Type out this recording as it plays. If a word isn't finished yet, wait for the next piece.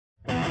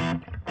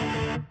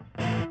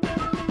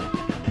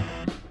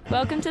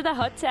Welcome to the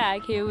Hot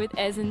Tag here with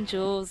Ez and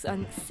Jules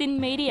on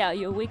Sin Media,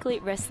 your weekly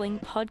wrestling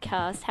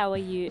podcast. How are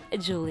you,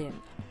 Julian?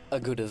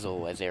 Good as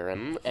always,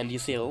 Erin. And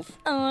yourself?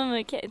 Oh, I'm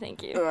okay,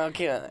 thank you.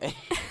 Okay.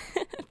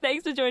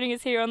 Thanks for joining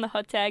us here on the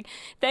Hot Tag.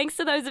 Thanks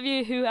to those of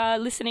you who are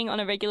listening on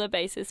a regular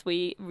basis.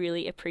 We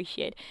really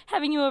appreciate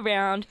having you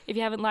around. If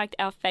you haven't liked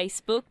our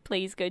Facebook,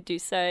 please go do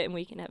so, and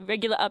we can have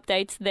regular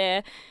updates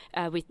there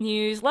with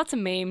news, lots of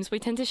memes. We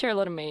tend to share a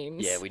lot of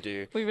memes. Yeah, we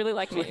do. We really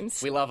like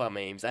memes. We love our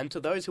memes. And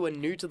to those who are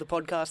new to the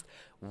podcast,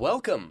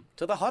 welcome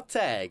to the Hot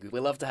Tag. We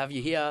love to have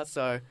you here.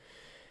 So,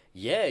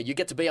 yeah, you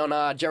get to be on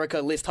our Jericho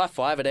list. High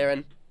five it,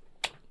 Erin.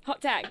 Hot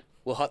Tag.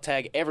 We'll hot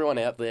tag everyone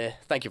out there.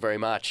 Thank you very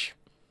much.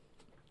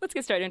 Let's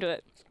get straight into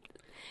it.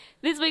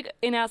 This week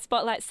in our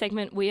Spotlight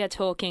segment, we are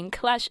talking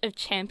Clash of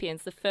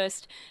Champions, the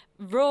first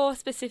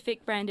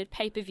Raw-specific branded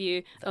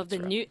pay-per-view of the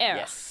new era.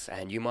 Yes,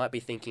 and you might be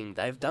thinking,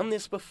 they've done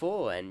this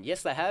before, and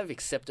yes, they have,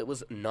 except it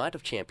was Night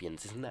of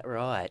Champions, isn't that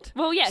right?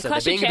 Well, yeah, so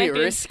Clash of Champions. they're being a bit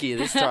risky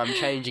this time,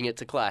 changing it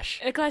to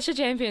Clash. Clash of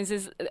Champions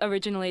is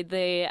originally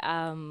the,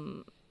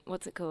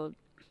 what's it called?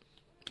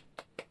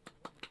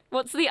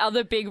 What's the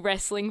other big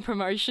wrestling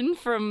promotion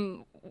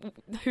from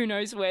who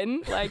knows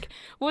when? Like,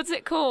 what's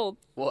it called?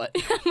 What?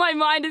 My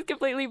mind is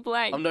completely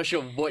blank. I'm not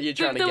sure what you're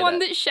trying to get at. The one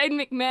that Shane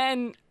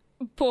McMahon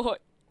bought.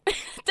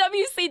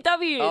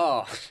 WCW.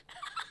 Oh.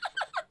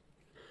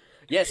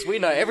 Yes, we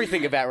know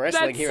everything about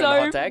wrestling here in the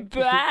Hot Tag.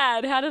 That's so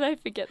bad. How did I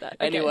forget that?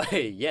 Okay.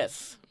 Anyway,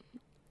 yes.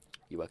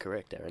 You are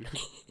correct, Erin.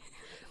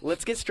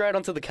 Let's get straight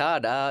onto the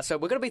card. So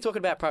we're going to be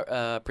talking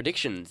about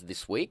predictions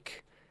this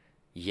week.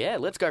 Yeah,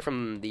 let's go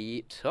from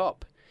the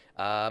top.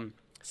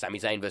 Sami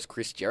Zayn versus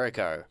Chris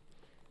Jericho.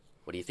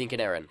 What are you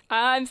thinking, Erin?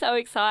 I'm so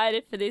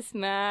excited for this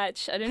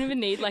match. I don't even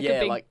need a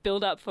big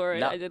build-up for it.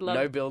 No, I did love,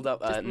 no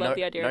build-up. Just love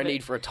the idea no of it.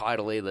 need for a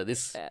title either.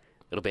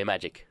 It'll be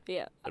magic.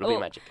 Yeah. It'll be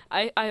magic.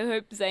 I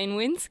hope Zayn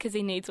wins because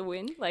he needs a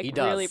win, he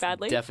does, really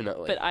badly.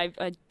 Definitely. But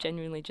I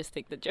genuinely just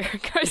think that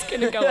Jericho's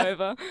going to go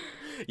over.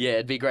 Yeah,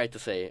 it'd be great to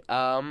see.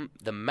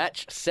 The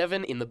match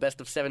 7 in the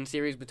best of 7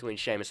 series between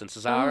Sheamus and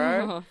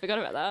Cesaro. Oh, forgot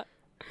about that.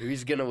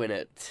 Who's going to win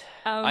it?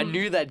 I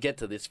knew they'd get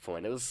to this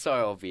point. It was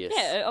so obvious.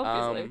 Yeah,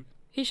 obviously.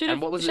 He should have.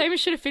 Sheamus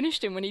should have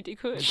finished him when he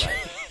could.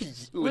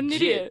 What an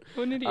idiot.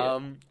 What an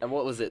idiot. And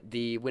what was it?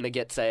 The winner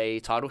gets a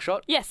title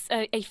shot? Yes,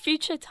 a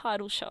future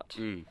title shot.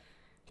 Mm.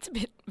 It's a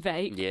bit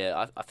vague.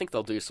 Yeah, I think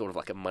they'll do sort of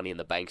like a Money in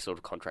the Bank sort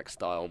of contract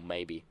style,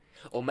 maybe.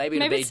 Or maybe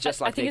it'll be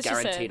just like they're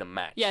guaranteed a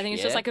match. Yeah, I think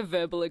it's just like a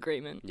verbal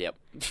agreement. Yep.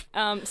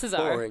 Cesaro.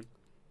 Boring.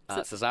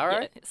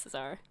 Cesaro? Yeah,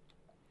 Cesaro.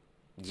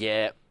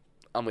 Yeah,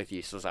 I'm with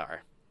you, Cesaro.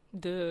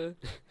 Duh.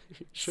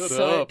 Shut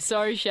up.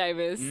 Sorry,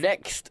 Sheamus.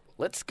 Next,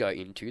 let's go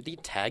into the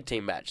tag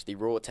team match, the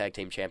Raw Tag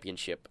Team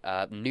Championship.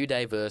 New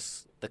Day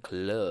versus The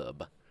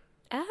Club.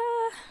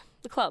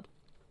 The Club.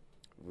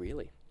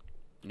 Really?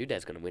 New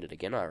Day's going to win it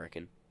again, I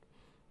reckon.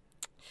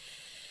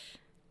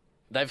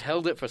 They've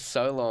held it for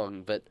so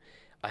long, but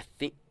I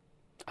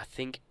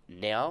think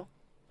now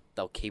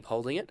they'll keep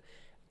holding it.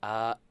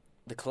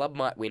 The Club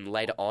might win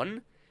later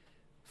on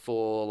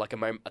for like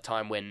a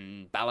time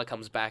when Balor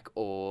comes back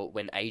or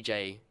when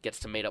AJ gets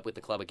to meet up with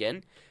the Club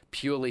again,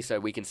 purely so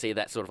we can see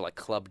that sort of like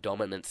Club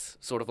dominance,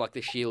 sort of like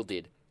the Shield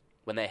did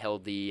when they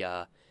held the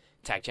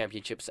Tag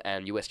Championships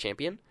and US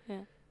Champion. Yeah.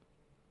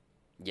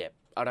 Yeah,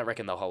 I don't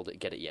reckon they'll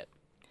get it yet.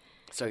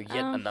 So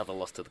yet another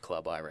loss to the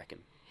Club, I reckon.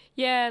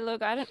 Yeah,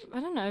 look, I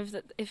don't know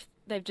if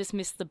they've just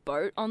missed the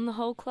boat on the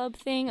whole Club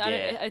thing.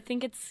 Yeah. I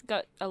think it's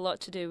got a lot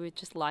to do with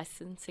just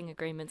licensing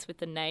agreements with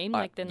the name.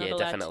 Like they're not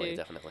allowed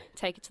to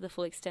take it to the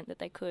full extent that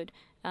they could,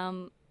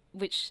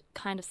 which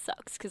kind of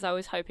sucks because I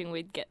was hoping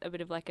we'd get a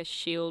bit of like a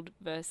Shield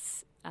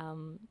versus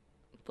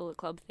Bullet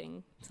Club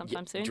thing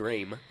sometime soon.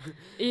 Dream.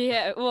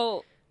 Yeah,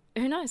 well,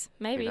 who knows?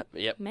 Maybe.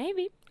 Yep.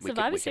 Maybe. We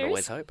Survivor can Series.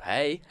 always hope.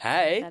 Hey.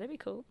 That'd be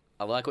cool.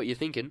 I like what you're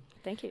thinking.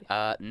 Thank you.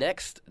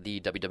 Next, the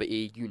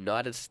WWE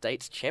United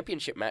States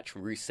Championship match,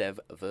 Rusev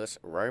versus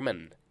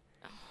Roman.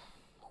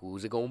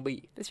 Who's it gonna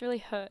be? This really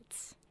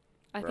hurts.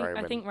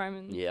 I think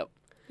Roman. Yep.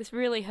 This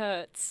really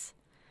hurts.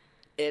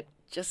 It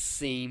just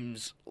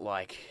seems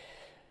like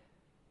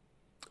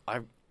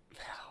I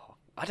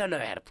don't know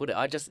how to put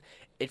it.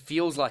 It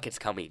feels like it's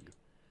coming.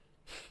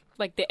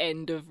 Like the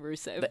end of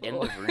Rusev. The end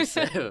of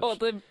Rusev. Or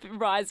the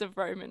rise of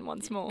Roman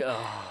once more.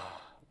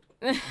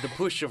 The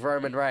push of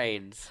Roman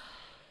Reigns.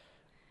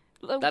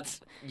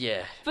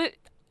 Yeah. But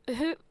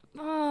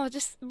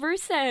just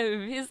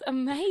Rusev is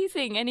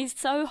amazing and he's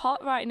so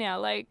hot right now.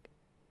 Like,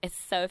 it's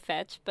so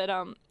fetch, but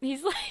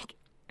he's like,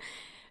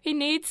 he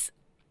needs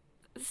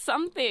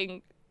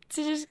something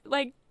to just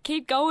like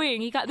keep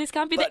going. This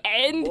can't be the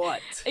end.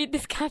 What?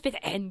 This can't be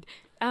the end.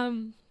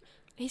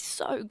 He's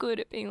so good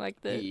at being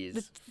like the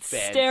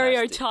fantastic.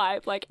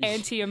 Stereotype, like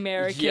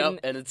anti-American yep,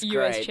 and it's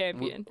US great.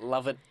 champion.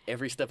 Love it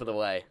every step of the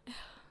way.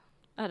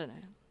 I don't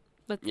know.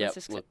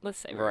 Let's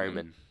say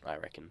Roman, I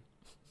reckon.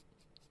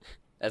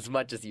 As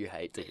much as you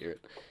hate to hear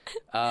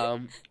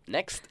it.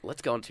 Next,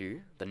 let's go on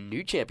to the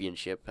new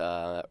championship,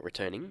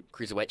 returning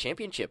Cruiserweight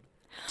Championship.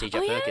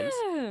 TJ Perkins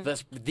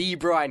versus the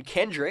Brian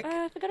Kendrick.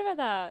 I forgot forgot about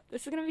that.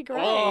 This is going to be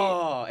great.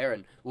 Oh,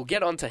 Erin, we'll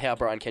get on to how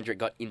Brian Kendrick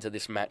got into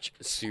this match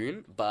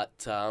soon, but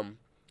this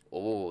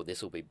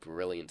will be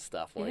brilliant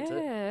stuff, won't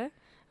it? Yeah.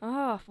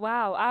 Oh,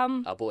 wow.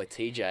 Our boy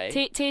TJ.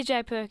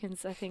 TJ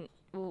Perkins, I think,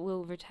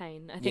 will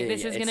retain. I think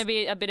this is going to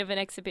be a bit of an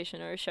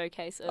exhibition or a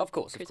showcase. Of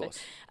course.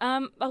 A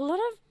lot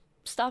of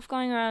stuff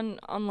going around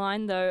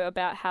online, though,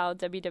 about how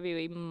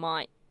WWE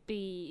might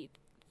be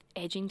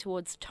edging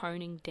towards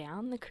toning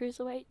down the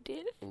cruiserweight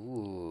div.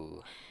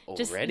 Ooh,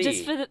 already?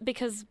 Just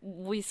because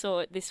we saw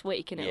it this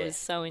week and it was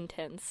so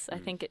intense. I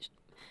think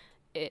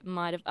it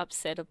might have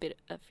upset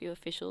a few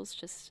officials.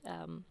 Just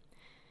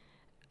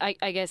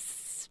I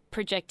guess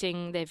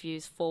projecting their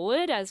views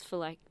forward. As for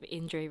like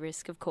injury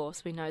risk, of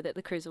course, we know that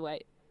the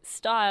cruiserweight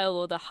style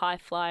or the high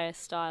flyer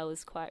style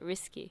is quite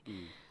risky.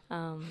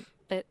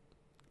 But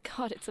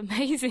God, it's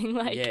amazing.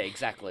 Like, yeah,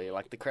 exactly.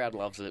 Like the crowd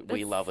loves it.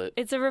 We love it.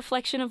 It's a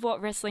reflection of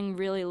what wrestling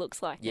really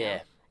looks like. Yeah,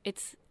 now.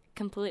 It's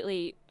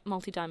completely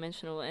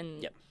multidimensional,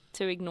 and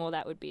to ignore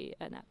that would be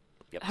a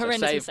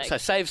horrendous mistake. So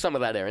save some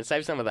of that, Aaron.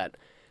 Save some of that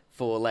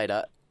for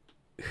later.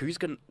 Who's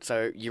going to...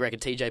 So you reckon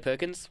TJ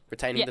Perkins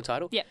retaining the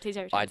title? Yeah, TJ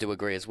retains. I do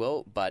agree as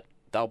well, but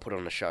they'll put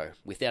on a show.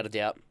 Without a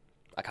doubt,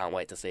 I can't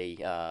wait to see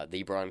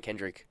the Brian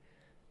Kendrick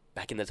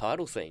back in the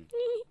title scene.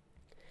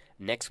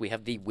 Next, we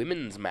have the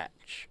women's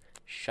match.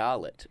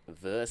 Charlotte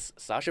versus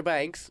Sasha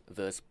Banks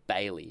versus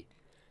Bayley.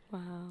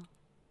 Wow.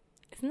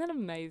 Isn't that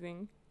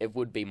amazing? It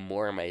would be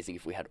more amazing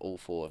if we had all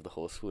four of the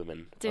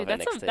horsewomen of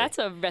NXT. NXT. That's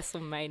a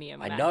WrestleMania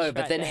match. I know,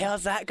 but right then there.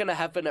 how's that going to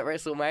happen at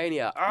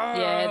WrestleMania? Oh!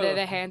 Yeah,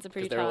 their hands are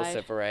pretty tied. Because they're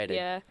all separated.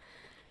 Yeah.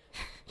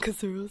 Because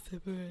they're all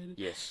separated.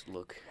 Yes,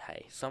 look,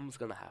 hey, something's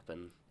going to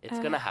happen. It's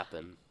going to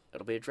happen.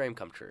 It'll be a dream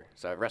come true.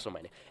 So,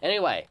 WrestleMania.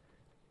 Anyway,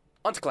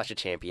 on to Clash of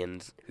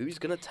Champions. Who's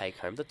going to take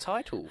home the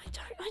title?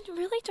 I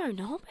really don't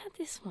know about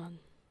this one.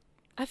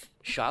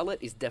 Charlotte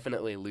is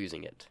definitely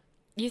losing it.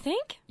 You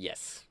think?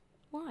 Yes.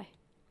 Why?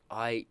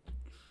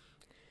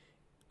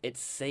 It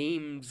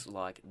seems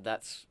like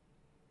that's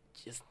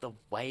just the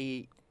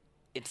way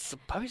it's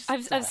supposed to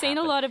I've seen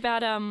a lot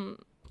about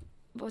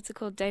what's it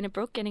called, Dana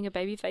Brooke getting a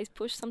babyface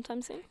push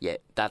sometime soon. Yeah,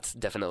 that's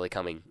definitely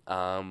coming.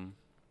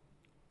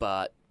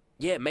 But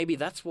yeah, maybe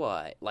that's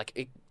why.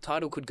 Like,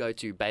 title could go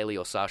to Bayley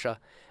or Sasha,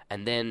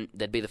 and then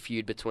there'd be the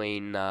feud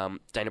between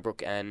Dana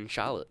Brooke and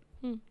Charlotte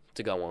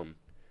to go on.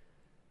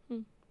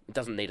 It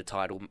doesn't need a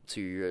title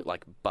to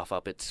like buff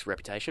up its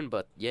reputation,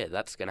 but yeah,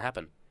 that's going to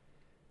happen.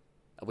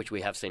 Which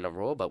we have seen on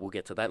Raw, but we'll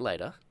get to that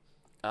later.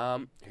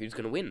 Who's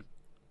going to win?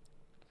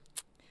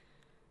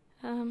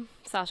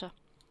 Sasha.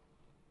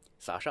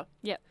 Sasha?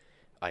 Yep.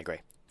 I agree.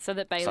 So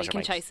that Bayley Sasha can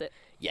Banks. chase it.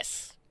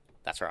 Yes,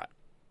 that's right.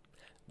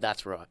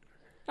 That's right.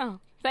 Oh,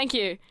 thank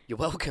you. You're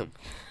welcome.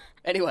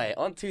 Anyway,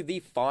 on to the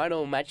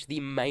final match,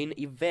 the main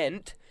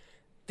event,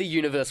 the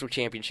Universal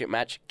Championship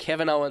match,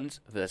 Kevin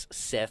Owens versus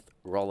Seth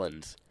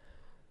Rollins.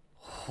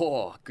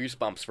 Oh,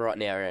 goosebumps right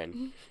now,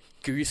 Aaron.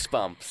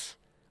 Goosebumps.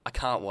 I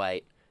can't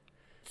wait.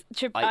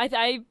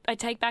 I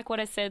take back what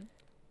I said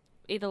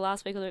either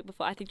last week or the week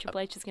before. I think Triple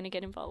H is going to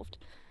get involved.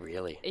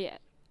 Really? Yeah,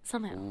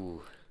 somehow.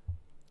 Ooh.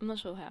 I'm not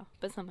sure how,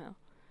 but somehow.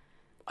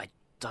 I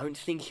don't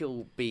think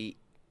he'll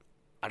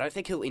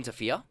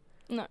interfere.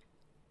 No.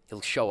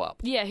 He'll show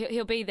up. Yeah,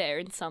 he'll be there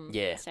in some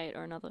state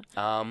or another.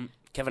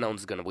 Kevin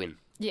Owens is going to win.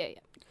 Yeah.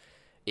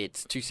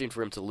 It's too soon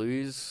for him to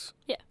lose.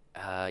 Yeah.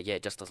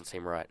 It just doesn't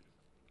seem right.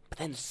 But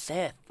then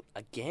Seth,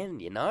 again,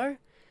 you know?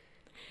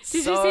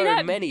 Did you see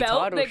that many belt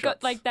title that shots.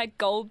 got, like, that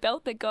gold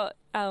belt that got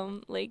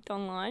leaked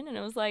online? And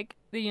it was, like,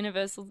 the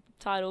Universal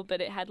title,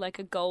 but it had, like,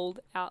 a gold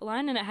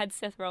outline, and it had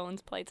Seth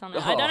Rollins' plates on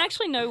it. I don't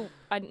actually know.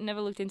 I never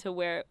looked into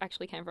where it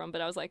actually came from,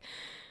 but I was like,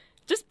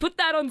 just put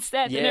that on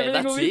Seth and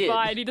everything will be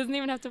fine. He doesn't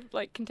even have to,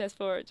 like, contest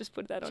for it. Just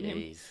put that on him.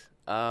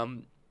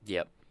 Jeez.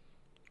 Yep.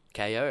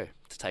 KO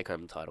to take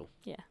home the title.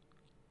 Yeah.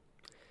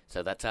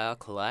 So that's our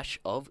Clash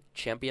of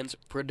Champions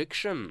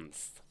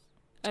predictions.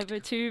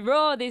 Over to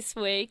Raw this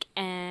week,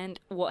 and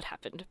what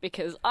happened,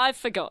 because I've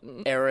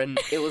forgotten. Erin,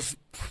 it was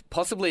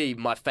possibly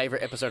my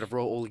favourite episode of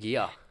Raw all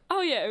year.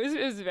 Oh yeah,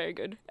 it was very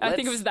good. I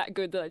think it was that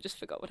good that I just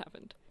forgot what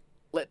happened.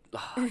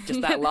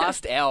 Just that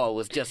last hour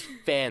was just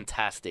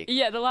fantastic.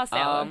 Yeah, the last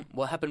hour.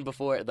 What happened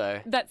before it, though?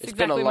 It's exactly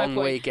been a long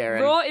week,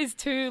 Erin. Raw is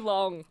too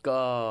long.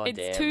 God it's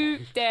damn. too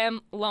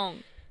damn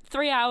long.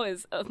 3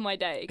 hours of my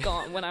day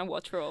gone when I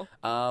watch Raw.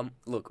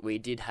 Look, we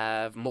did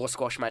have more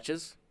squash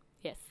matches.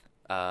 Yes.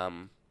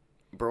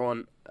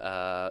 Braun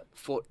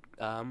fought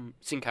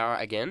Sin Cara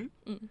again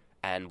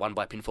and won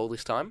by pinfall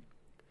this time.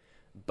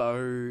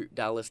 Bo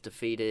Dallas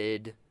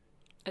defeated...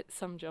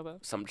 Some jobber.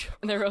 Some jobber.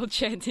 They're all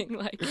chanting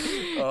like,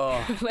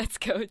 let's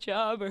go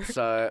jobber.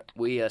 So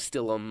we are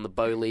still on the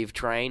Bo leave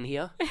train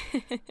here.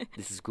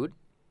 This is good.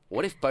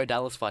 What if Bo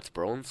Dallas fights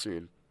Braun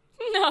soon?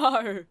 No.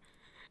 Are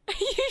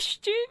you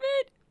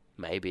stupid?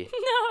 Maybe.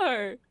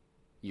 No.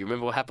 You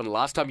remember what happened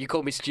last time you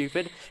called me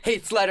stupid?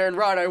 Heath Slater and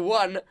Rhino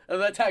won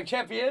the tag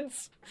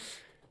champions.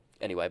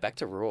 Anyway, back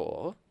to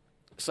Raw.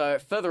 So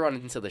further on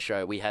into the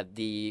show, we had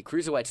the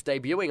Cruiserweights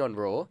debuting on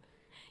Raw.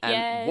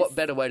 And what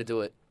better way to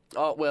do it?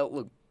 Oh, well,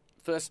 look,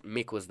 first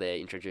Mick was there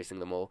introducing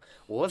them all.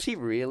 Was he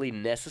really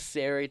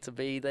necessary to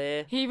be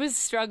there? He was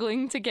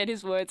struggling to get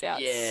his words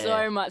out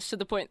so much to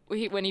the point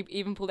when he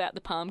even pulled out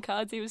the palm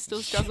cards, he was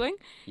still struggling.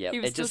 Yeah,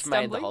 it just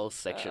made the whole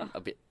section a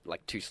bit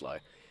too slow.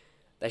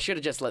 They should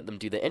have just let them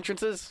do the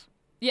entrances.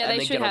 Yeah,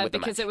 they should have,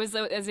 because it was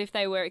as if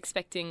they were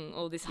expecting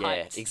all this hype.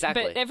 Yeah,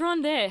 exactly. But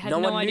everyone there had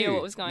no idea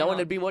what was going on. No one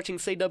had been watching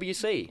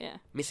CWC. Yeah.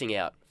 Missing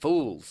out.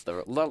 Fools.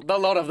 The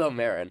lot of them,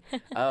 Aaron.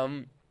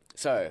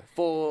 So,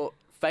 for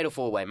Fatal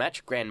 4-Way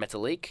match, Grand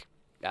Metalik,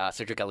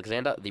 Cedric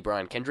Alexander, the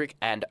Brian Kendrick,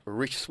 and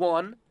Rich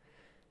Swann,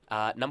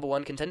 number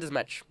 1 contenders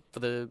match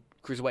for the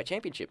Cruiserweight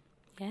Championship.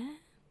 Yeah.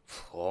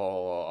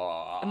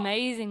 Oh.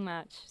 Amazing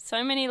match.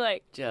 So many,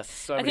 Just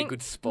so many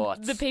good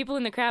spots. The people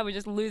in the crowd were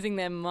just losing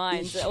their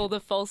minds. All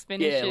the false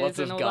finishes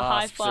and all the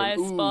high flyer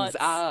spots.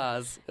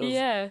 Ahs.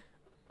 Yeah.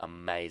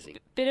 Amazing.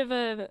 Bit of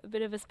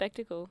a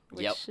spectacle,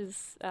 which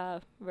is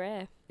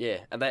rare. Yeah,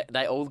 and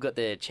they all got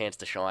their chance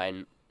to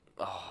shine.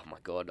 Oh my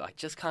God, I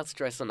just can't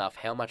stress enough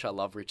how much I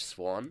love Rich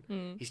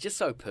Swann. He's just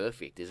so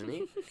perfect, isn't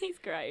he? He's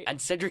great. And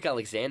Cedric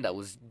Alexander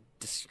was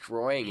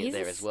destroying it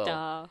there as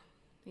well.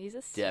 He's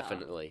a star.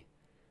 Definitely.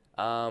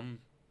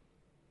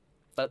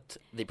 But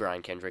the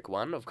Brian Kendrick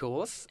won, of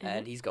course,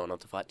 and he's going on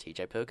to fight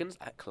TJ Perkins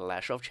at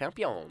Clash of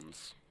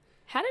Champions.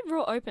 How did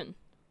Raw open?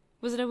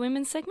 Was it a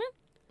women's segment?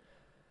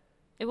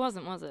 It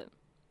wasn't, was it?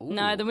 Ooh.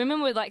 No, the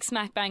women were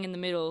smack bang in the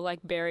middle,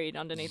 buried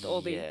underneath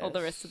all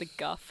the rest of the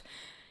guff.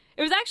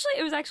 It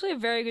was actually a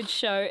very good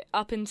show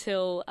up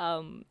until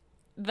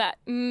that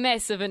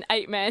mess of an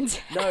 8-man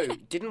tag. No,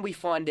 didn't we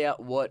find out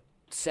what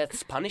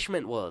Seth's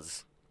punishment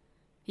was?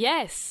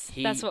 Yes,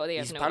 that's what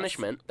his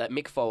punishment that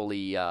Mick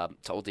Foley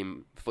told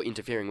him for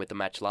interfering with the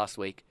match last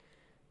week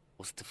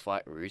was to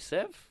fight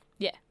Rusev?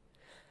 Yeah.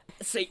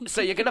 See,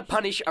 so you're going to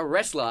punish a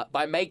wrestler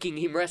by making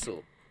him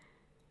wrestle?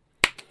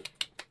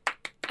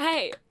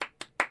 Hey,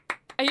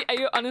 are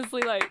you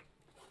honestly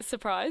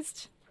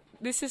surprised?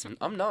 This is.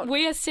 I'm not.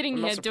 We are sitting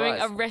here doing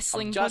a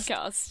wrestling I'm just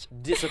podcast.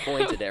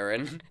 Disappointed,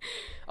 Aaron.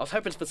 I was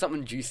hoping for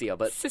something juicier,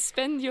 but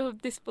suspend your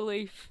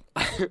disbelief.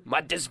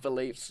 My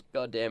disbeliefs.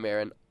 God damn,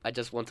 Aaron. I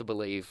just want to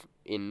believe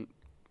in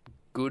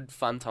good,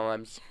 fun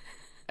times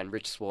and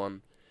Rich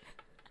Swann.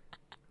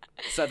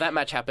 So that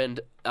match happened.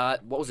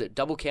 What was it?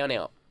 Double count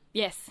out.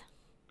 Yes.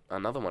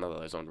 Another one of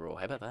those on Raw.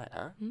 How about that,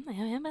 huh?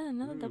 How about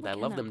another double count out?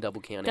 They love them double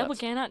count outs. Double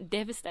count out,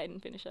 devastating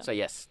finisher. So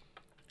yes,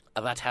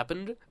 that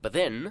happened. But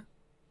then,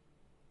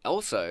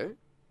 also,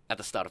 at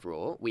the start of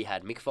Raw, we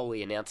had Mick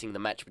Foley announcing the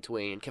match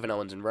between Kevin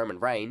Owens and Roman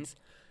Reigns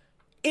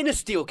in a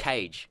steel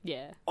cage.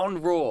 Yeah.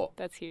 On Raw.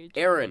 That's huge.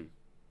 Aaron,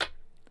 I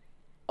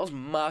was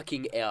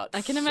marking out.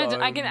 I can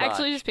imagine. I can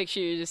actually just picture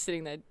you just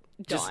sitting there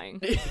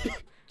dying,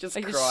 just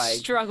crying,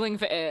 struggling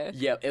for air.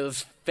 Yeah, it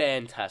was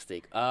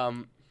fantastic.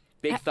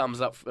 Big thumbs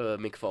up for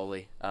Mick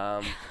Foley.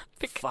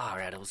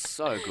 Far out, it was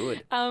so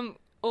good.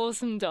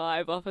 Awesome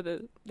dive off of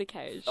the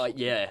cage.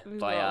 Yeah,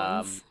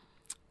 by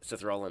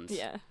Seth Rollins.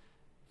 Yeah.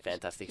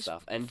 Fantastic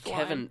stuff. And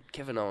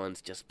Kevin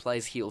Owens just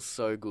plays heel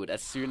so good.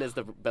 As soon as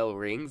the bell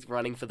rings,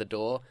 running for the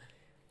door,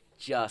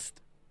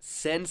 just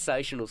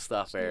sensational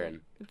stuff,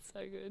 Aaron. It's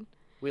so good.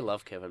 We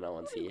love Kevin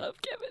Owens here. We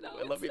love Kevin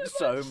Owens. We love him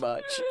so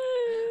much.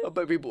 Oh,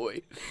 baby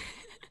boy.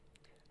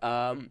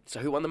 So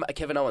who won the match?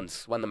 Kevin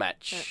Owens won the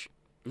match.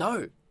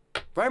 No,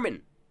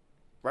 Roman.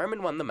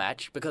 Roman won the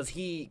match because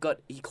he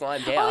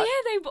climbed out. Oh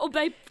yeah,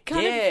 they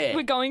kind of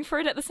were going for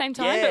it at the same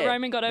time, but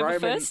Roman got over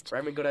first.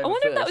 Roman got over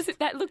first. I wonder first.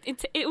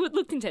 if it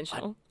looked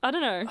intentional. I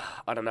don't know.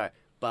 I don't know.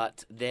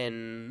 But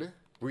then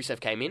Rusev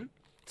came in,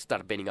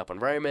 started beating up on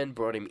Roman,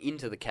 brought him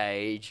into the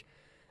cage.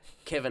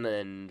 Kevin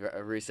and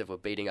Rusev were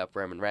beating up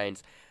Roman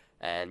Reigns.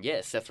 And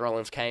Seth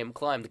Rollins climbed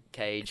the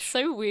cage. It's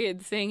so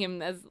weird seeing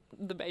him as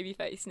the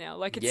babyface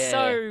now. It's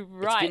so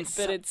right,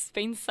 but it's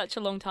been such a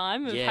long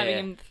time of having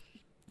him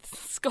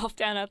scoff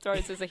down our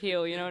throats as a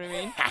heel, you know what I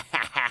mean?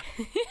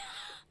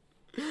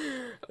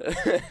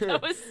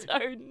 That was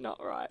so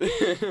not right.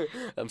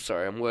 I'm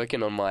sorry, I'm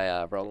working on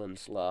my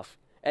Rollins laugh.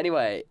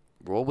 Anyway,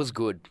 Raw was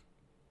good.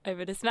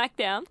 Over to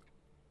SmackDown.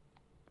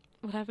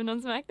 What happened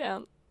on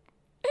SmackDown?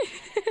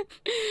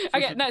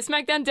 Okay, no,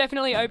 SmackDown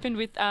definitely opened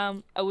with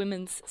a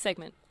women's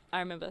segment, I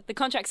remember. The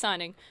contract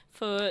signing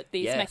for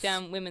the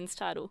SmackDown women's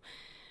title.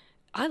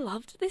 I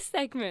loved this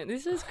segment.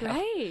 This was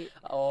great.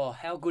 Oh,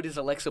 how good is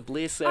Alexa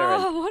Bliss,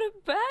 Aaron? Oh, what a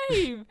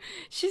babe.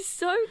 She's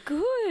so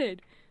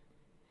good.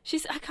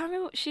 I can't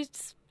remember, she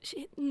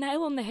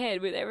nail on the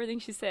head with everything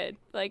she said.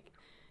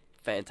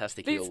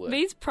 Fantastic heel work.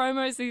 These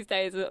promos these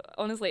days,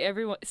 honestly,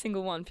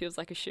 single one feels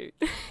like a shoot.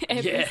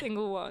 Every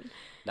single one.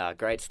 Nah,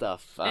 great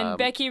stuff. And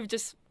Becky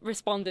just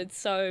responded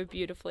so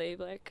beautifully.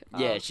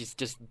 She's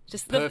just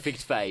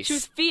perfect face. She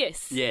was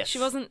fierce. Yes. She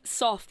wasn't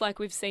soft like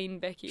we've seen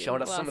Becky.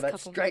 Showing us some of that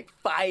straight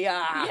fire.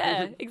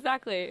 Yeah,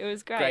 exactly. It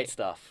was great. Great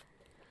stuff.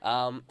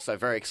 So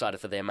very excited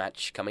for their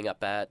match coming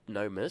up at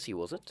No Mercy,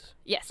 was it?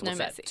 Yes, No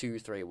Mercy.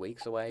 2-3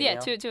 weeks away Yeah,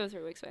 now? 2 or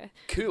 3 weeks away.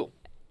 Cool.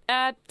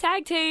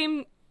 Tag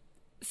team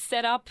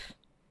set up.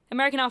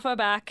 American Alpha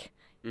back.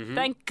 Mm-hmm.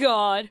 Thank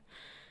God.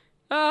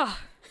 Oh,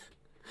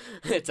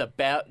 It's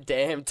about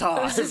damn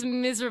time. This is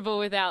miserable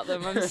without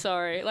them. I'm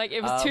sorry. Like,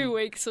 it was 2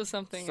 weeks or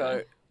something.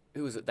 So,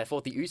 who was it? They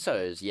fought the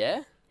Usos,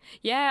 yeah?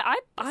 Yeah,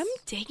 I'm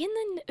digging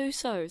the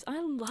Usos.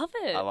 I love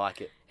it. I like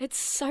it. It's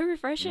so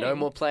refreshing. No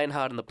more playing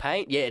hard in the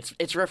paint. Yeah,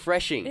 it's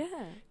refreshing.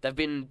 Yeah. They've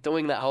been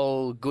doing that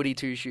whole goody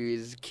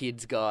two-shoes,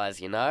 kids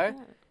guys, you know?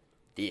 Yeah.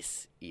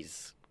 This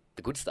is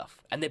the good stuff.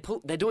 And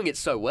they're doing it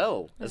so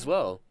well as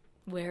well.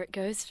 Where it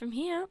goes from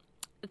here,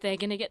 they're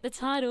going to get the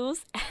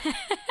titles.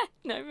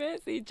 No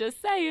mercy,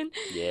 just saying.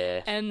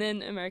 Yeah. And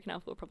then American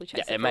Alpha will probably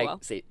chase Yeah, it for a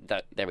while. see,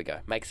 there we go.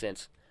 Makes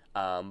sense.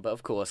 But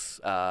of course,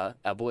 our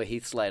boy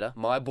Heath Slater,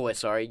 my boy,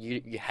 sorry,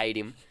 you hate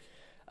him.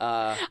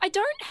 I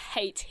don't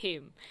hate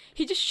him.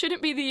 He just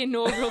shouldn't be the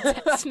inaugural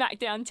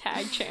SmackDown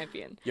Tag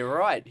Champion. You're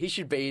right. He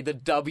should be the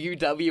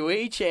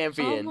WWE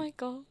champion. Oh my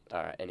god.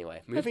 All right,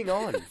 anyway, moving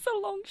on. It's a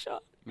long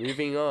shot.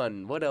 Moving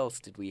on. What else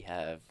did we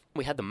have?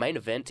 We had the main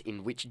event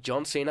in which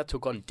John Cena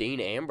took on Dean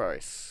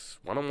Ambrose.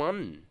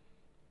 1-on-1.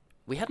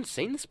 We hadn't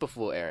seen this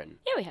before, Erin.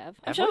 Yeah, we have.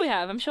 I'm Have sure we? we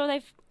have. I'm sure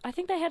I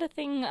think they had a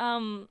thing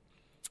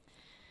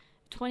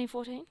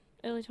 2014,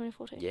 early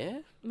 2014. Yeah?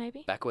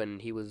 Maybe. Back when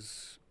he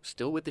was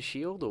still with the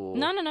Shield or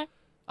No.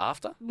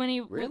 after? When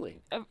he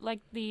Really? like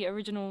the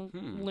original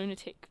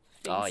lunatic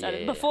thing Oh,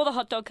 started yeah. before the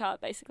hot dog cart,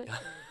 basically.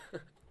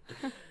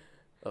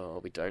 Oh,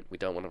 we don't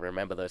want to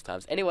remember those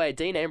times. Anyway,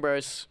 Dean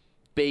Ambrose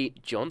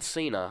beat John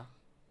Cena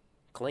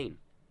clean.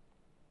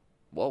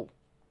 Whoa,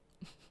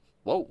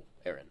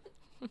 Erin.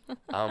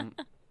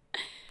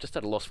 Just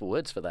at a loss for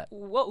words for that.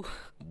 Whoa.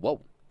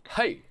 Whoa,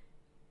 hey,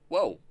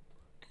 whoa.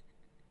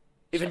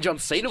 Even John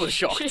Cena was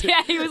shocked.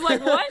 Yeah, he was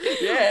like, "What?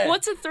 Yeah.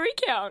 What's a 3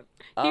 count?"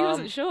 He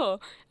wasn't sure.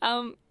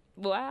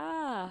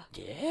 Wow.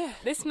 Yeah.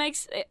 This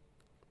makes it.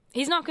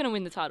 He's not going to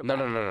win the title.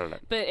 No.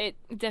 But it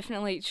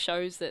definitely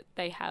shows that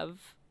they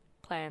have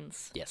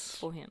plans Yes.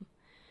 for him,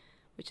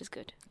 which is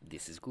good.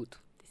 This is good.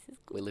 This is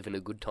good. We live in a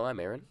good time,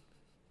 Erin,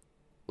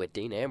 where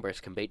Dean Ambrose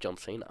can beat John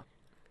Cena.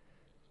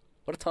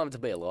 What a time to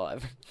be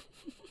alive.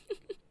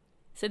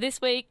 So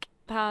this week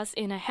passed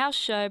in a house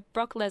show.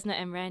 Brock Lesnar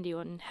and Randy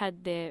Orton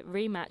had their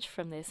rematch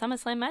from their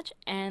SummerSlam match,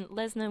 and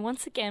Lesnar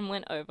once again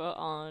went over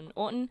on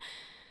Orton.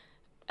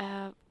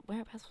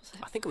 Whereabouts was it?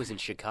 I think it was in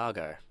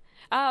Chicago.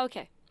 Oh,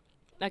 okay.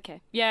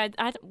 Yeah,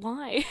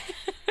 why?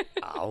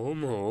 Oh,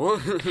 no.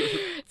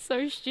 It's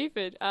so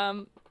stupid.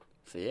 So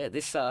yeah,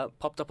 this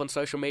popped up on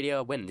social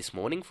media this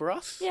morning for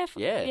us?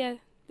 Yeah,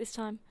 this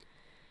time.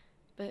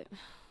 But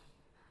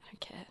I don't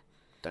care.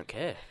 Don't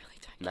care. I really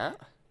don't care.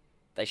 Nah.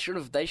 They should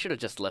have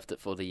just left it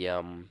for the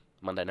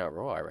Monday Night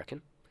Raw, I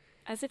reckon.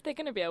 As if they're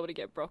going to be able to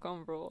get Brock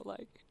on Raw.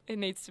 Like, it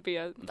needs to be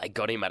a... They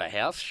got him at a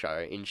house show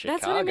in Chicago.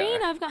 That's what I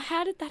mean.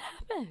 How did that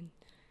happen?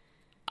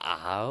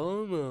 I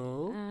don't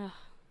know.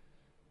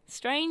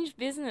 Strange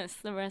business,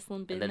 the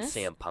wrestling business.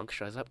 And then CM Punk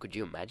shows up. Could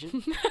you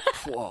imagine?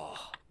 Whoa.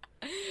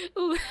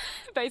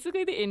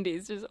 Basically, the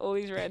Indies, just all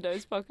these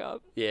randos fuck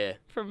up Yeah.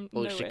 from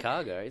Well, nowhere.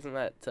 Chicago, isn't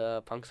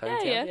that Punk's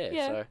hometown?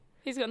 Yeah. So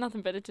He's got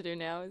nothing better to do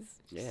now.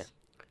 yeah,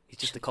 he's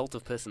just a cult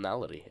of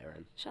personality,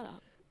 Erin. Shut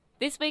up.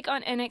 This week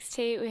on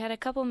NXT, we had a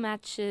couple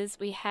matches.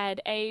 We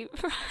had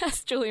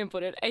as Julian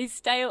put it, a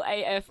stale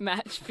AF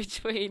match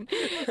between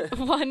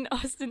one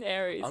Austin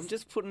Aries. I'm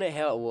just putting it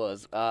how it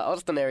was.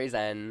 Austin Aries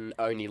and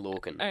Oney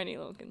Lorcan. Only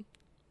Logan.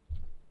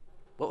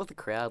 What was the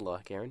crowd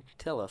like, Erin?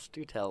 Tell us.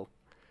 Do tell.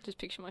 Just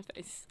picture my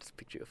face. Just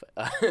picture your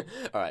face.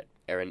 All right,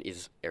 Erin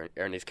is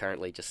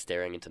currently just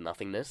staring into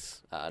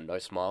nothingness. No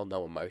smile,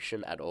 no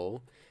emotion at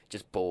all.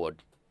 Just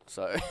bored.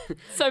 So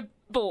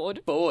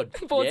Bored. bored.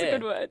 Bored's yeah. a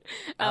good word.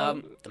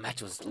 The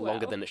match was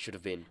longer than it should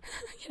have been.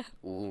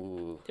 Yeah.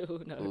 Ooh.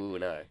 Oh, no. Ooh,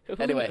 no.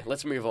 Anyway,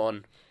 let's move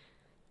on.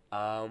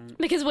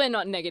 Because we're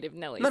not negative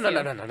Nellies. No, here.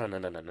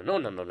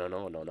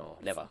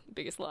 never.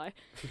 Biggest lie.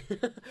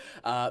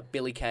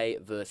 Billy Kay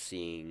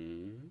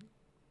versus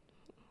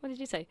What did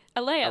you say?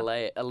 Alea.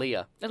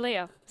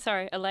 Aaliyah.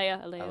 Sorry,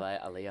 Alea.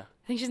 Aaliyah.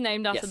 I think she's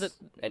named after Yes.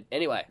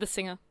 Anyway, the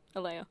singer,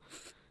 Alea.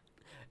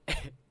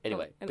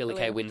 Billy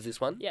Kay Aaliyah. wins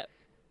this one. Yeah.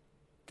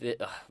 The-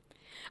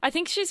 I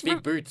think she's...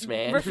 big boots,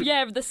 man.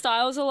 yeah, the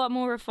style's a lot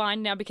more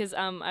refined now because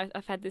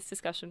I've had this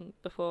discussion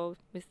before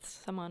with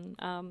someone,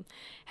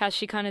 how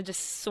she kind of just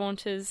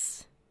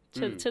saunters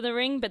to the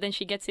ring, but then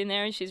she gets in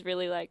there and she's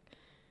really, like,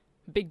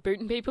 big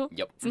booting people.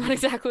 Yep. It's not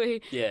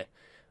exactly... Yeah.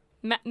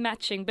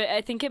 matching, but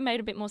I think it made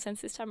a bit more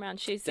sense this time around.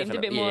 She seemed a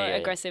bit more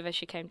aggressive as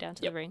she came down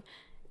to the ring.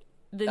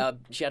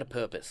 She had a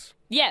purpose.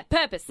 Yeah,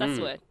 purpose, that's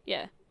the word.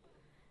 Yeah.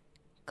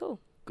 Cool.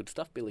 Good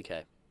stuff, Billy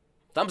Kay.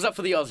 Thumbs up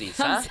for the Aussies,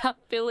 Thumbs huh? up,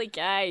 Billy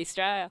Kay,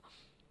 Australia.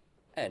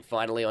 And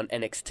finally on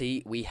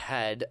NXT, we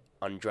had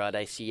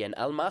Andrade Cien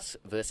Almas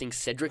versus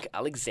Cedric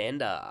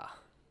Alexander.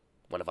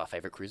 One of our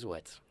favourite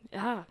cruiserweights.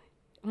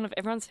 One of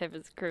everyone's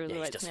favourite cruiserweights Yeah,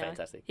 he's just now.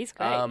 fantastic. He's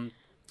great.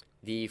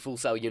 The Full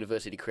Sail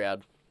University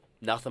crowd,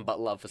 nothing but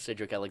love for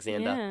Cedric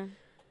Alexander. Yeah.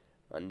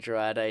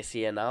 Andrade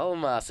Cien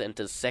Almas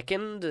enters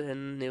second,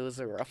 and it was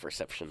a rough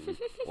reception,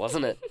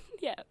 wasn't it?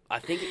 Yeah. I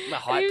think the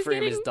hype for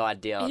him has died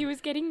down. He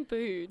was getting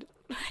booed.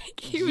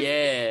 Like,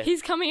 Yeah.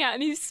 He's coming out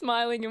and he's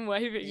smiling and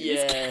waving. He's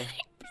Yeah. getting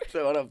booed.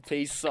 throwing up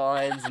peace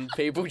signs and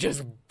people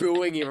just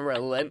booing him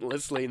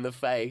relentlessly in the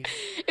face.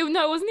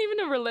 No, it wasn't even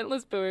a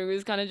relentless booing. It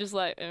was kind of just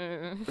like,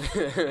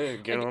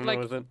 Get on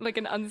with it. Like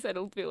an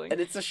unsettled feeling. And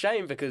it's a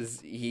shame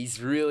because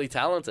he's really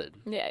talented.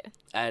 Yeah.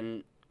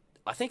 And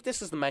I think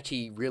this is the match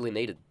he really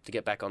needed to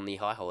get back on the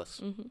high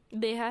horse. Mm-hmm.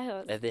 The high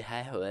horse. The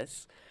high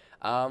horse.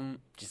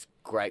 Just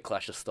great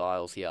clash of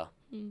styles here.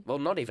 Well,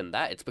 not even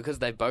that. It's because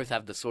they both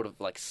have the sort of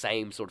like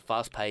same sort of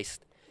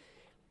fast-paced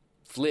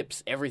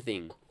flips,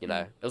 everything. You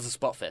know, it was a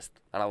spot fest,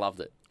 and I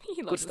loved it. He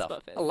Good loves stuff. the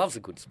spot fest. I love a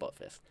good spot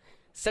fest.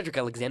 Cedric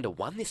Alexander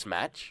won this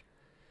match.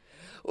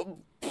 Oh,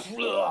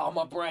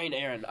 my brain,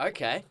 Aaron.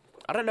 Okay.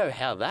 I don't know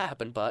how that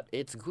happened, but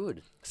it's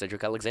good.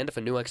 Cedric Alexander for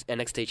new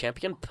NXT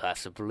champion,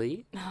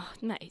 possibly. Oh,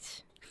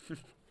 mate.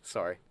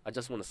 Sorry, I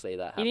just want to see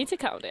that happen. You need to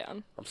calm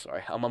down. I'm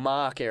sorry. I'm a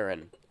Mark,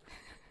 Aaron.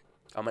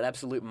 I'm an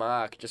absolute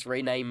Mark. Just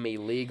rename me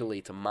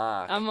legally to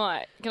Mark. I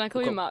might. Can I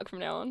call you Mark from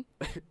now on?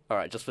 All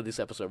right, just for this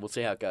episode. We'll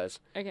see how it goes.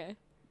 Okay.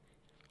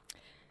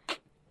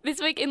 This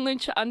week in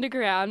Lucha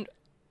Underground...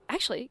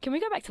 Actually, can we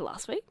go back to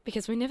last week?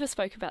 Because we never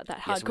spoke about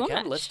that Yes, we hardcore can.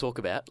 match. Let's talk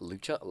about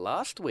Lucha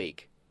last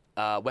week.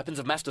 Weapons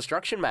of Mass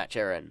Destruction match,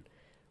 Aaron.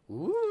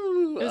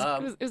 Ooh.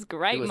 It was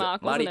great,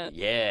 Mark, wasn't it?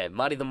 Yeah,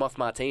 Marty the Moth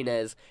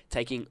Martinez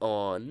taking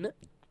on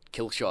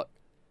Killshot.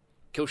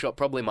 Killshot,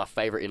 probably my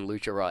favourite in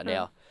Lucha right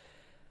now.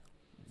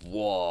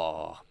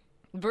 Whoa.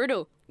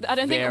 Brutal. I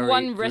don't think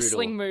one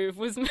wrestling move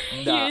was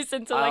used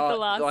until the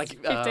last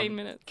 15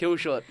 minutes.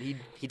 Killshot,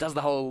 he does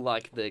the whole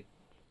the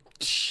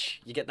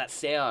you get that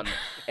sound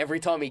every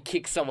time he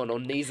kicks someone or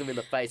knees them in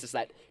the face. It's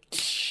that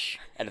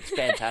and it's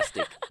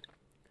fantastic.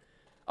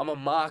 I'm a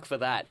Mark for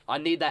that. I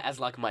need that as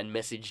my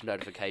message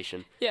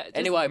notification. Yeah.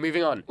 Anyway,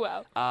 moving on.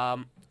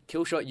 Wow.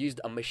 Killshot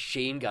used a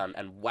machine gun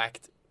and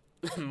whacked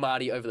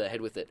Marty over the head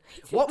with it.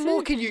 What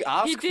more can you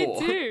ask for? He did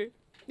too.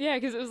 Yeah,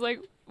 because it was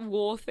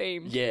war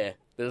themed. Yeah,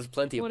 there was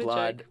plenty of What a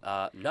blood.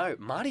 No,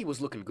 Marty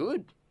was looking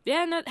good.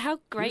 Yeah, no,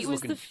 how great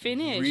was the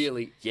finish?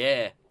 Really,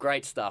 yeah,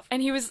 great stuff.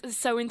 And he was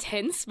so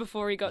intense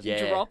before he got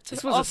dropped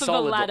This was off a of a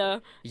solid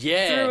ladder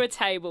through a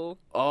table.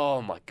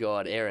 Oh my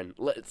God, Aaron.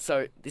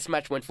 So this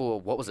match went for,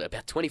 what was it,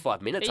 about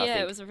 25 minutes, I think.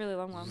 Yeah, it was a really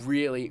long one.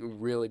 Really,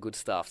 really good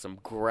stuff. Some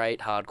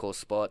great hardcore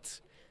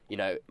spots. You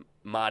know,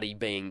 Marty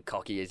being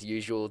cocky as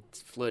usual,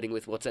 flirting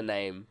with, what's her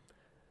name?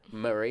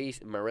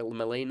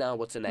 Melina,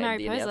 what's her name?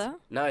 Mariposa?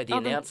 No, the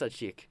announcer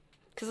chick.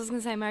 Because I was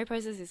going to say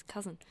Mariposa's his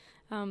cousin.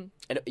 And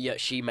yeah,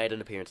 she made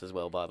an appearance as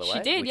well, by the way. She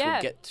did, which yeah.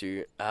 we'll get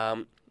to.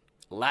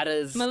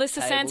 Ladders,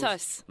 Melissa tables.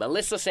 Santos.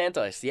 Melissa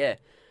Santos, yeah.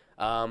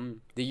 The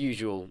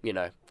usual,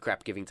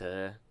 crap giving to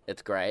her.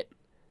 It's great.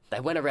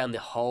 They went around the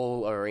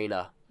whole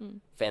arena.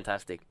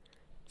 Fantastic.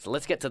 So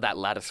let's get to that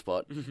ladder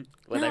spot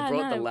where they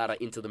brought the ladder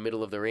into the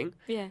middle of the ring.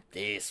 Yeah.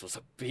 This was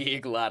a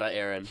big ladder,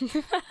 Aaron.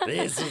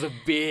 This was a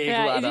big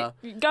ladder.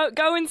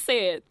 Go and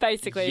see it,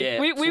 basically. Yeah,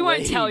 we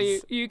won't tell you.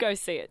 please. You go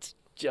see it.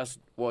 Just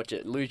watch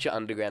it. Lucha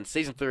Underground,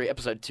 Season 3,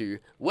 Episode 2,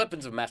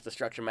 Weapons of Mass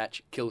Destruction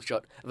match,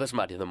 Killshot vs.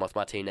 Marty the Moth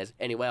Martinez.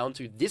 Anyway, on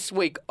to this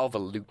week of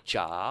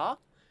Lucha.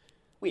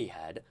 We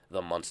had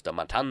the Monster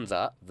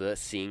Matanza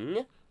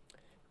versing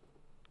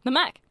The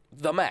Mac.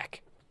 the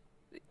Mac.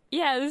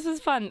 Yeah, this was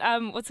fun.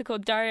 What's it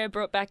called? Dario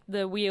brought back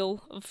the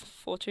Wheel of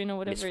Fortune or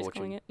whatever he's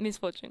calling it.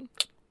 Misfortune.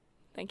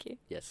 Thank you.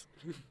 Yes.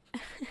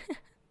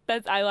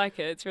 I like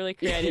it. It's really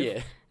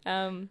creative.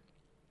 Yeah.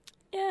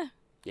 Yeah.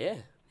 Yeah.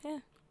 Yeah.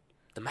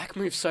 The Mac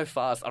moves so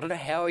fast. I don't know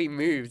how he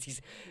moves.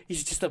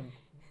 He's just a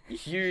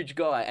huge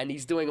guy, and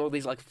he's doing all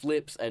these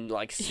flips and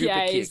super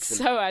Yeah, kicks. he's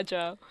so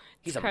agile.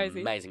 He's It's crazy.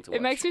 amazing to watch.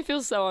 It makes me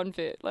feel so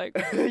unfit.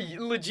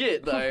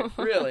 Legit though,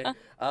 really.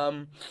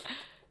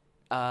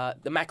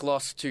 The Mac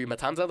lost to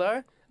Matanza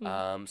though.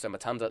 So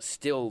Matanza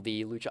still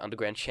the Lucha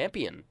Underground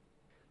champion.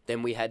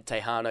 Then we had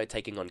Tejano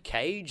taking on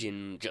Cage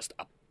in just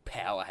a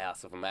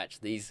powerhouse of a match.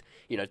 These,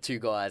 two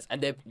guys,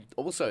 and they're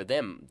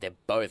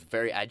both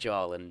very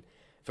agile and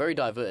very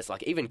diverse.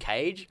 Even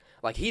Cage,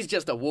 he's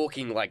just a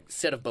walking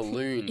set of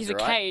balloons. He's a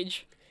right?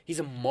 cage. He's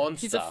a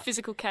monster. He's a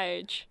physical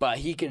cage. But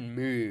he can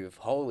move.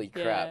 Holy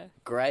crap. Yeah.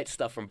 Great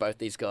stuff from both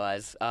these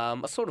guys. A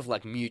sort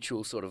of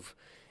mutual sort of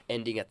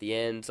ending at the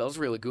end. So it was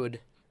really good.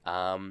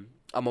 I'm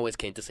always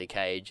keen to see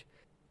Cage.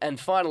 And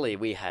finally,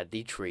 we had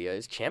the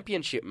Trios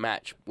Championship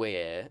match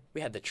where we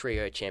had the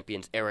Trio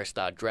Champions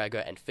Aerostar,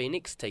 Drago, and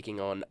Phoenix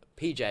taking on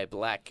PJ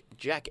Black,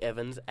 Jack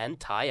Evans, and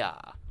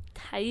Taya.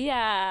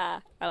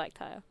 Taya. I like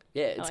Taya.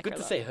 Yeah, it's like good her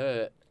to a lot. see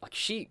her.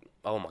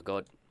 Oh my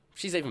God.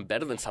 She's even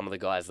better than some of the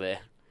guys there.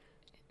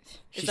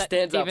 Is She that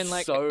stands up even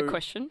so... a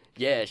question?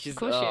 Yeah, she's... Of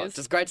course she is.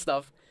 Just great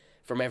stuff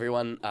from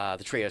everyone.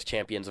 The Trios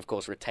Champions, of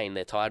course, retained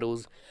their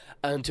titles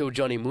until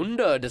Johnny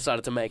Mundo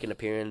decided to make an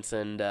appearance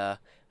and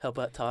help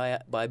out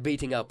Taya by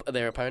beating up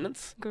their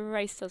opponents.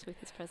 Graced us with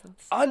his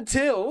presence.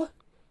 Until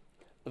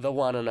the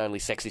one and only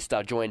Sexy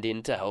Star joined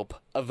in to help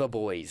the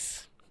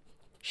boys.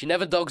 She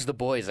never dogs the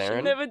boys, Aaron.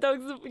 She never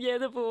dogs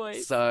the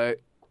boys. So,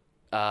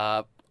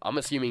 I'm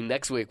assuming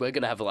next week we're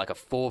going to have a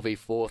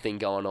 4v4 thing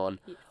going on.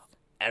 Yes.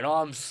 And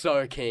I'm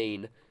so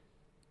keen.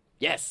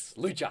 Yes,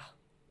 Lucha.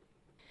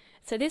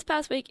 So this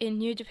past week in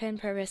New Japan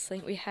Pro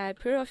Wrestling, we had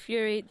Puro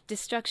Fury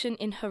Destruction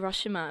in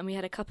Hiroshima, and we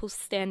had a couple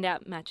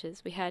standout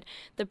matches. We had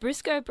the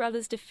Briscoe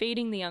brothers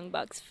defeating the Young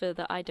Bucks for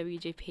the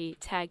IWGP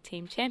Tag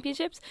Team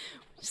Championships.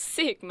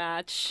 Sick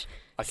match.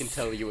 I can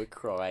tell you were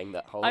crying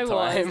that whole I time.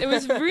 was. It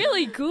was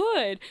really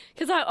good.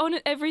 Because on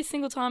it every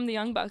single time the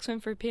Young Bucks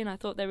went for a pin, I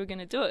thought they were going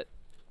to do it.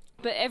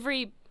 But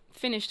every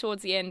finish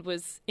towards the end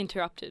was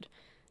interrupted.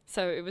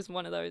 So it was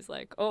one of those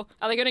like, oh,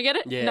 are they going to get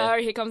it? Yeah. No,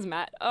 here comes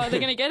Matt. Oh, are they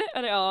going to get it?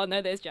 Oh, no,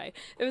 there's Jay.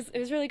 It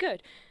was really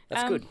good.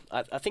 That's good.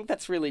 I think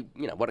that's really,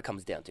 what it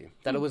comes down to.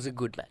 That it was a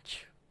good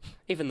match.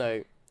 Even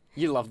though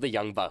you love the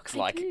Young Bucks,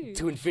 do.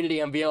 to infinity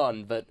and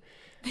beyond. But,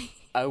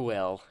 oh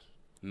well.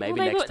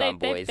 Maybe next time,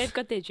 boys. They've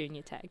got their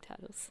junior tag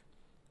titles.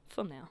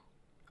 For now.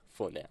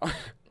 For now.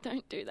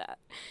 Don't do that.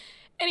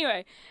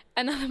 Anyway,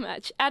 another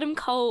match. Adam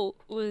Cole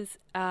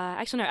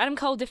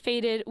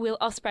defeated Will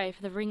Ospreay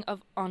for the Ring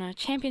of Honor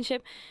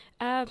Championship.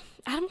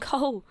 Adam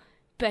Cole,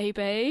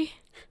 baby.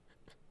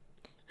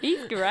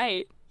 He's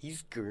great.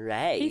 He's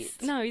great.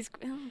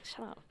 Shut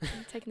up.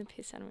 You're taking the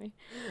piss out of me.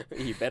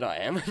 You bet I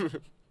am.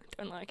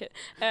 Don't like it.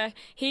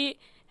 He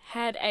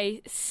had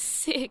a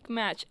sick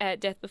match at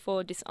Death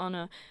Before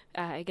Dishonor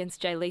against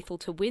Jay Lethal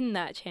to win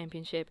that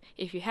championship.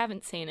 If you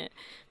haven't seen it,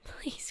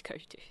 please go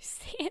do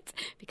see it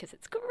because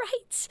it's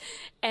great.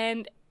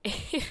 And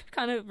it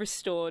kind of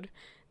restored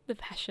the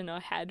passion I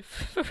had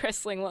for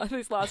wrestling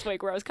this last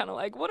week where I was kind of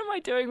like, what am I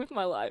doing with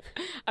my life?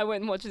 I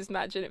went and watched this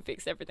match and it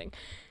fixed everything.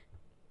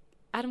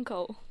 Adam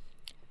Cole,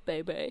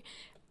 baby.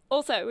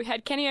 Also, we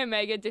had Kenny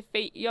Omega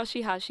defeat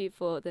Yoshihashi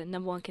for the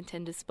number one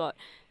contender spot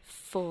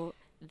for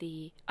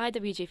the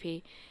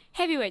IWGP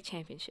Heavyweight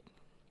Championship.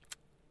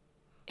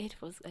 It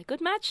was a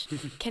good match.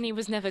 Kenny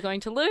was never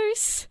going to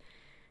lose.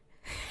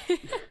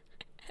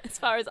 As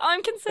far as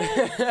I'm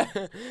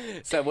concerned.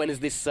 So when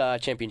is this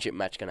championship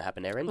match going to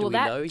happen, Erin? Do Well, we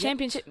know that yet?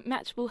 championship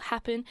match will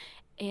happen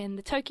in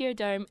the Tokyo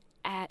Dome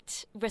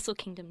at Wrestle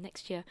Kingdom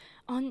next year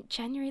on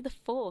January the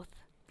 4th.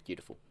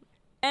 Beautiful.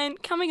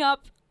 And coming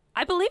up,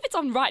 I believe it's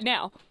on right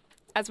now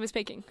as we're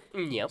speaking.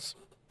 Yes.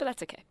 But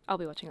that's okay. I'll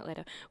be watching it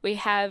later. We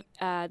have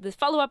the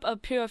follow-up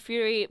of Pure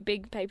Fury,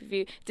 big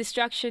pay-per-view,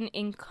 Destruction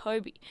in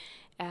Kobe.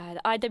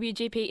 The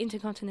IWGP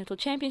Intercontinental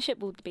Championship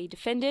will be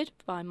defended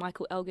by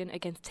Michael Elgin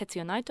against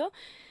Tetsuya Naito.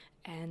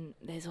 And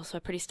there's also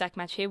a pretty stacked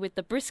match here with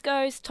the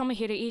Briscoes,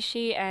 Tomohiro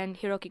Ishii and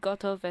Hiroki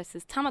Goto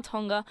versus Tama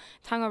Tonga,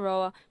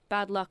 Tangaroa,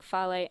 Bad Luck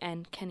Fale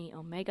and Kenny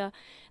Omega.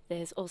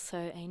 There's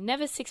also a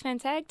Never Six-Man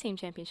Tag Team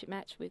Championship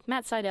match with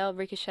Matt Sydal,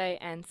 Ricochet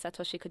and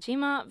Satoshi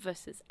Kojima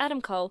versus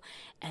Adam Cole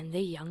and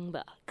the Young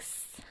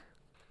Bucks.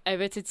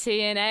 Over to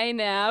TNA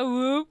now.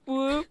 Whoop,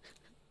 whoop.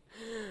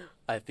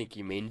 I think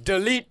you mean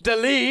delete.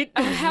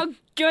 How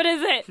good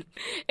is it?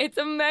 It's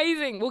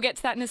amazing. We'll get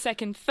to that in a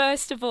second.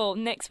 First of all,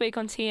 next week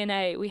on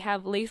TNA, we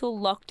have Lethal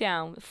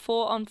Lockdown,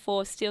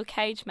 4-on-4 steel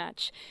cage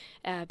match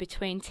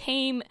between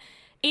Team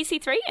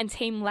EC3 and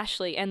Team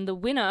Lashley, and the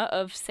winner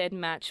of said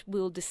match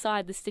will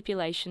decide the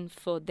stipulation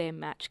for their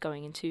match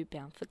going into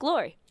Bound for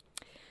Glory.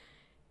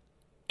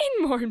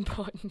 In more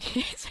important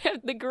news, we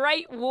have the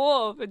Great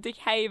War for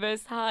Decay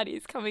vs.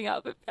 Hardys coming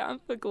up at Bound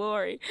for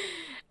Glory.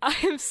 I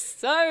am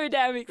so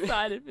damn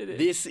excited for this.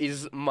 This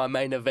is my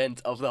main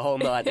event of the whole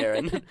night,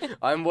 Erin.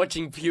 I'm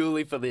watching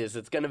purely for this.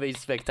 It's going to be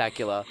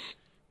spectacular.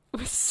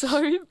 We're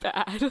so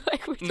bad.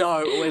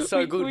 No, we're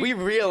so good. We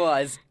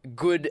realise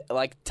good,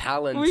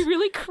 talent. We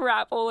really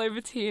crap all over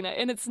TNA,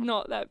 and it's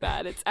not that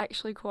bad. It's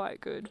actually quite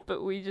good,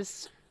 but we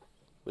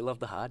love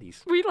the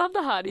Hardys. We love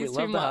the Hardys too much.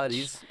 We love the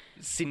Hardys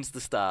since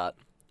the start.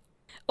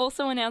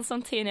 Also announced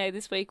on TNA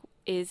this week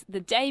is the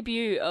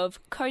debut of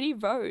Cody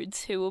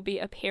Rhodes, who will be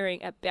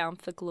appearing at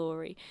Bound for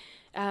Glory.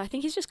 I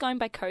think he's just going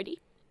by Cody.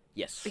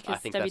 Yes, because I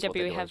think WWE that's what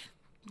they're doing. have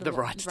the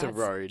rights to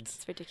Rhodes.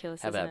 It's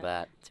ridiculous. How about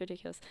that? It's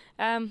ridiculous.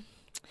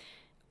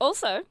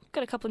 Also,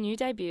 got a couple new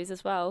debuts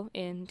as well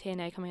in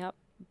TNA coming up.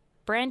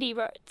 Brandy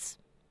Rhodes,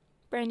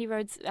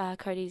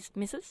 Cody's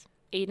missus,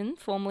 Eden,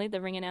 formerly the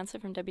ring announcer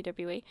from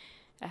WWE.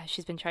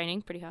 She's been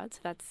training pretty hard, so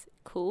that's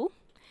cool.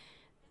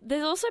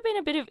 There's also been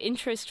a bit of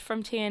interest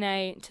from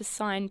TNA to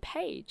sign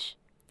Paige.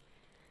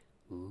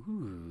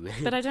 Ooh.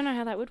 But I don't know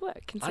how that would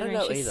work,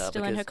 considering she's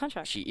still in her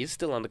contract. She is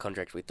still under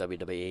contract with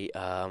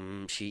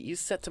WWE. She is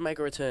set to make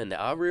a return. There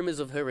are rumours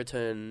of her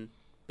return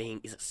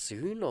being, is it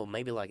soon or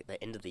maybe at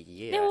the end of the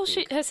year? Yeah, well,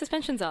 her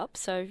suspension's up,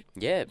 so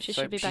she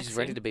should be back she's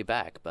ready soon. to be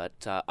back. But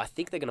I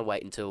think they're going to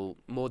wait until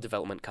more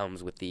development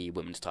comes with the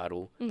women's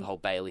title, the whole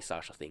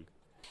Bayley-Sasha thing.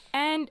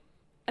 And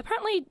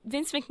apparently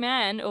Vince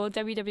McMahon or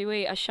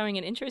WWE are showing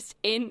an interest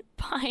in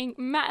buying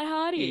Matt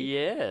Hardy.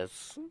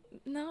 Yes.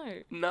 No.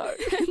 No,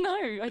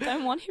 I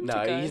don't want him to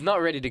go. No, he's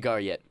not ready to go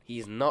yet.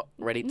 He's not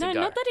ready to go.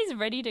 No, not that he's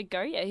ready to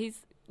go yet.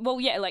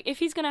 If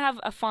he's going to have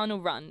a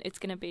final run, it's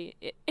going to be,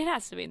 it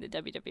has to be in the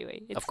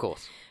WWE. Of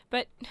course.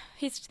 But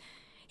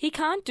he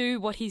can't do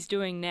what he's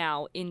doing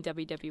now in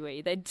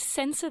WWE. They'd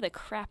censor the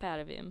crap out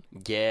of him.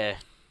 Yeah.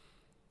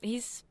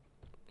 He's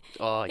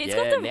Oh, He's yeah.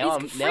 got the, Now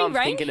he's I'm free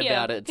reign thinking here.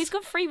 about it. He's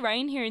got free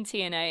reign here in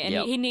TNA, and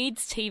Yep. he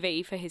needs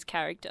TV for his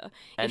character.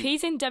 And- if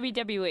he's in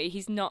WWE,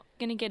 he's not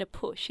going to get a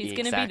push. He's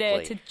going to be there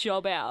to Exactly.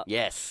 job out.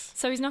 Yes.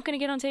 So he's not going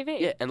to get on TV.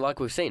 Yeah, and like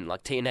we've seen,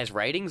 like TNA's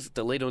ratings,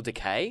 Delete or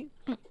Decay,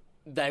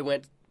 they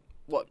went,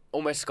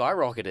 almost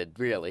skyrocketed,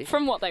 really,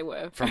 From what they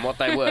were. from what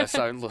they were.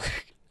 So, look,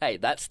 hey,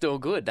 that's still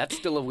good. That's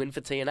still a win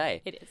for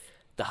TNA. It is.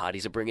 The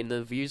Hardys are bringing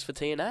the views for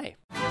TNA.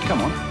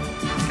 Come on,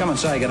 come and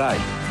say good day.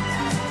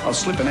 I'll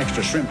slip an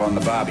extra shrimp on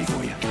the barbie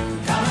for you.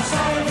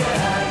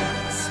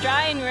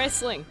 Australian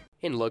wrestling.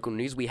 In local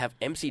news, we have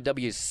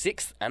MCW's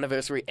 6th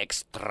anniversary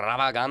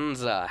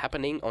extravaganza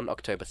happening on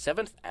October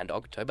 7th and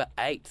October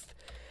 8th.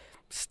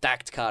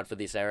 Stacked card for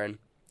this, Aaron.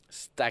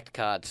 Stacked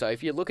card. So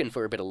if you're looking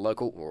for a bit of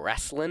local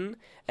wrestling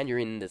and you're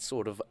in the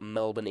sort of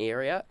Melbourne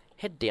area,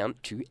 head down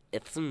to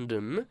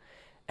Essendon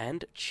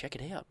and check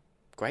it out.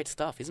 Great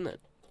stuff, isn't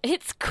it?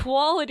 It's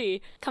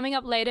quality. Coming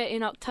up later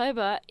in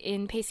October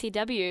in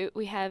PCW,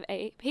 we have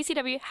a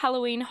PCW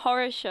Halloween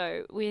horror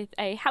show with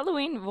a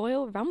Halloween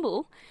Royal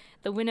Rumble,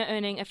 the winner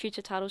earning a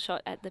future title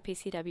shot at the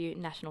PCW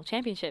National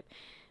Championship.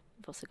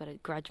 We've also got a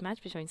grudge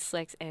match between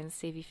Slex and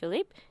Stevie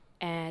Philippe,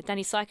 and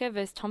Danny Psycho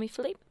versus Tommy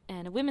Philippe,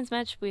 and a women's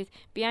match with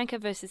Bianca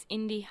versus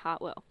Indy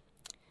Hartwell.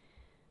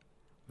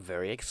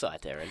 Very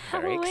excited, Aaron.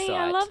 Very Halloween, excited.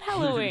 I love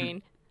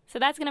Halloween. So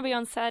that's going to be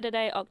on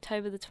Saturday,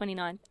 October the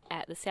 29th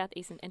at the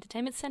Southeastern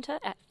Entertainment Centre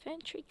at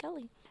Ferntree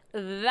Gully.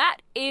 That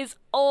is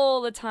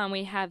all the time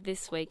we have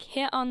this week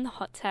here on the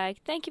Hot Tag.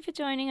 Thank you for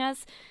joining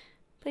us.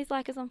 Please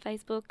like us on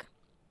Facebook.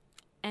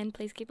 And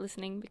please keep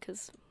listening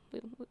because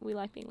we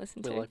like being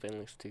listened to. We like being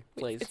listened to.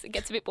 Please. It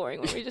gets a bit boring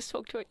when we just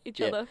talk to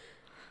each Yeah. other.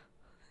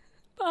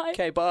 Bye.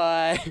 Okay,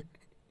 bye.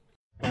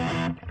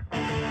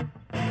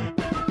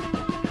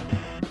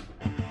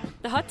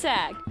 The Hot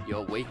Tag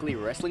Your weekly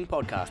wrestling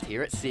podcast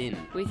here at Sin.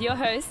 with your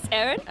hosts,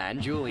 Aaron.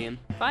 And Julian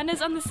Find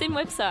us on the Sim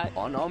website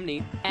on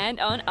Omni. and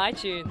on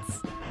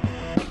iTunes.